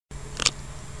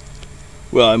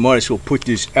Well, I might as well put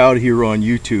this out here on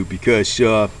YouTube because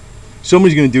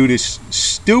somebody's going to do this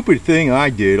stupid thing I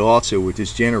did also with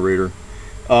this generator.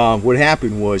 What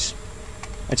happened was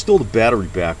I installed the battery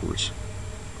backwards.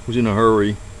 I was in a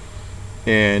hurry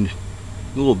and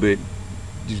a little bit,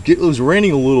 it was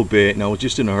raining a little bit, and I was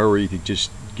just in a hurry to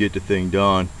just get the thing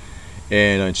done.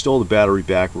 And I installed the battery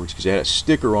backwards because it had a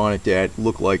sticker on it that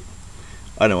looked like,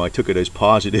 I don't know, I took it as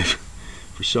positive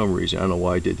for some reason. I don't know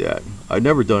why I did that. I've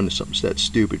never done something that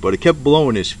stupid, but it kept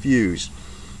blowing this fuse.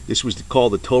 This was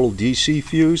called the total DC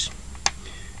fuse,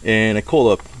 and I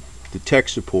called up the tech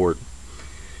support,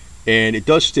 and it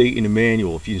does state in the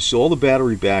manual, if you install the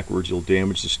battery backwards, you'll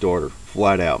damage the starter,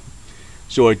 flat out.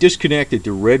 So I disconnected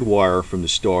the red wire from the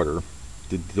starter,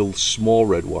 the small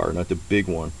red wire, not the big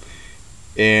one,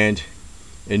 and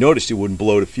noticed it wouldn't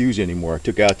blow the fuse anymore. I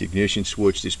took out the ignition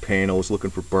switch, this panel, was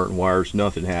looking for burnt wires,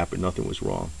 nothing happened, nothing was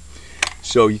wrong.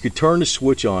 So you could turn the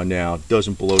switch on now, it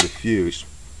doesn't blow the fuse.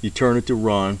 You turn it to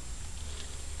run,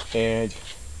 and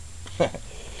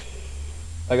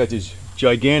I got this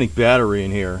gigantic battery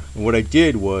in here. And what I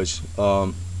did was,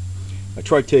 I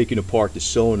tried taking apart the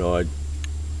solenoid,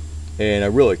 and I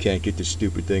really can't get this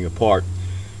stupid thing apart.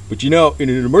 But you know, in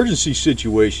an emergency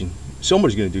situation,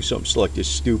 somebody's going to do something like this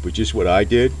stupid, just what I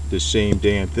did, the same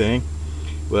damn thing.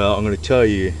 Well, I'm going to tell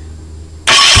you, you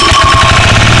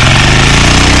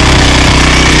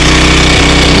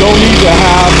don't need to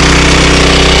have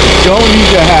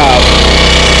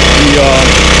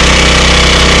the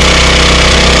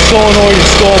solenoid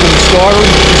installed in the starter.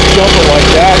 Just jump it like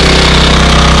that.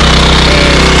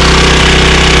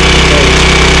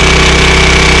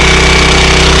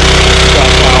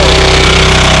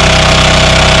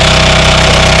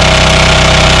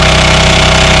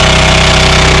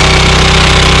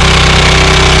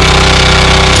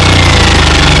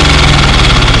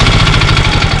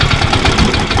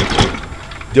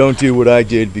 Don't do what I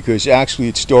did, because actually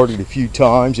it started a few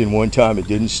times, and one time it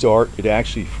didn't start. It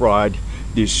actually fried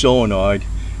this solenoid,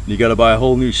 and you got to buy a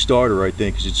whole new starter, I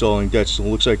think, because it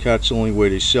looks like that's the only way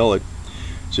they sell it.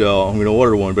 So I'm going to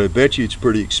order one, but I bet you it's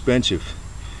pretty expensive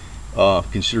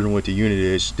considering what the unit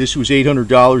is. This was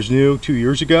 $800 new 2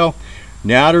 years ago.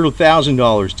 Now they're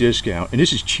 $1,000 discount, and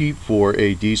this is cheap for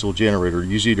a diesel generator.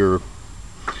 Usually they're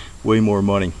way more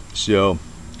money. So,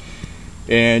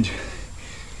 and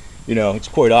you know, it's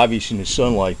quite obvious in the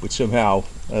sunlight, but somehow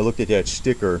I looked at that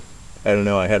sticker, I don't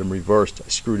know, I had them reversed, I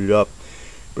screwed it up.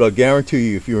 But I'll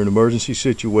guarantee you, if you're in an emergency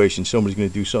situation, somebody's going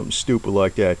to do something stupid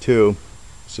like that too.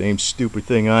 Same stupid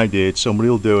thing I did, somebody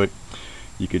will do it.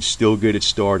 You could still get it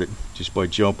started just by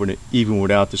jumping it, even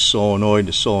without the solenoid.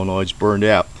 The solenoid's burned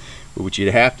out. But what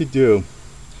you'd have to do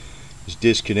is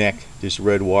disconnect this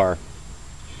red wire.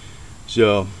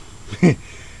 So, if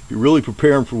you're really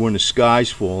preparing for when the sky's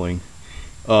falling,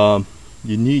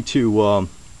 you need to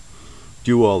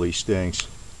do all these things.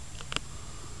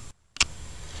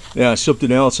 Now,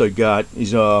 something else I got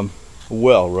is a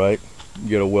well, right? You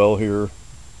get a well here,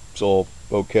 it's all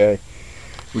okay.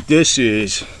 What this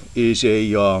is a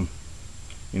you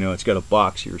know, it's got a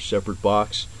box here, a separate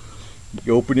box.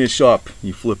 You open this up,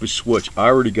 you flip a switch. I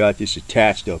already got this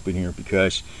attached up in here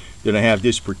because then I have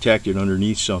this protected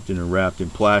underneath something and wrapped in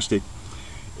plastic.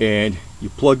 And you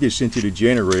plug this into the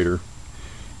generator.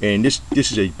 And this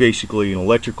is basically an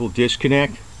electrical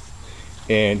disconnect,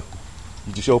 and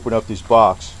you just open up this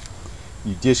box,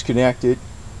 you disconnect it,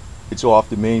 it's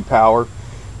off the main power,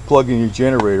 plug in your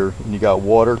generator, and you got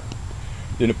water.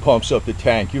 Then it pumps up the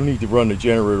tank. You don't need to run the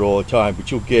generator all the time, but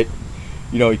you'll get,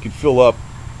 you know, you can fill up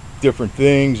different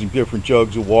things and different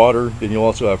jugs of water. Then you'll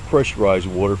also have pressurized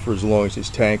water for as long as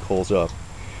this tank holds up.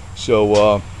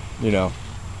 So you know,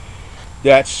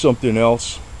 that's something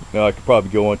else. Now, I could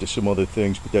probably go on to some other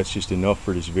things, but that's just enough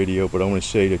for this video. But I want to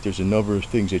say that there's a number of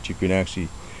things that you can actually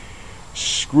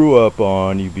screw up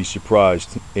on. You'd be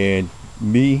surprised. And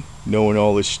me, knowing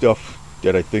all this stuff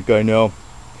that I think I know,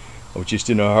 I was just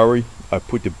in a hurry. I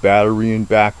put the battery in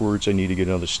backwards. I need to get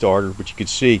another starter. But you can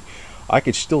see, I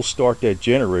could still start that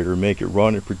generator and make it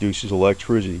run. It produces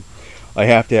electricity. I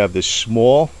have to have this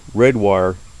small red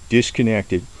wire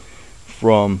disconnected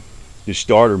from the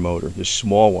starter motor, this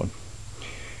small one.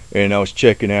 And I was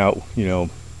checking out, you know,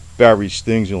 various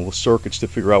things and circuits to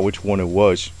figure out which one it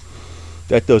was.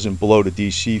 That doesn't blow the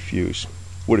DC fuse.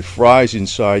 What it fries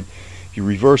inside, if you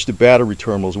reverse the battery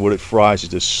terminals, what it fries is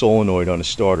the solenoid on the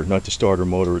starter, not the starter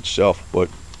motor itself. But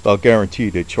I'll guarantee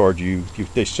they charge you,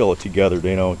 if they sell it together,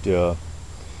 they don't,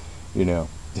 you know,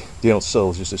 they don't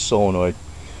sell just a solenoid.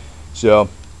 So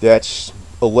that's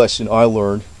a lesson I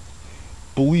learned.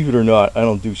 Believe it or not, I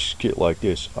don't do shit like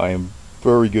this. I am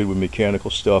very good with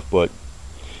mechanical stuff, but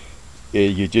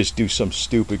you just do some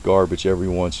stupid garbage every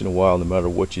once in a while, no matter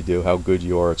what you do, how good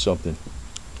you are at something.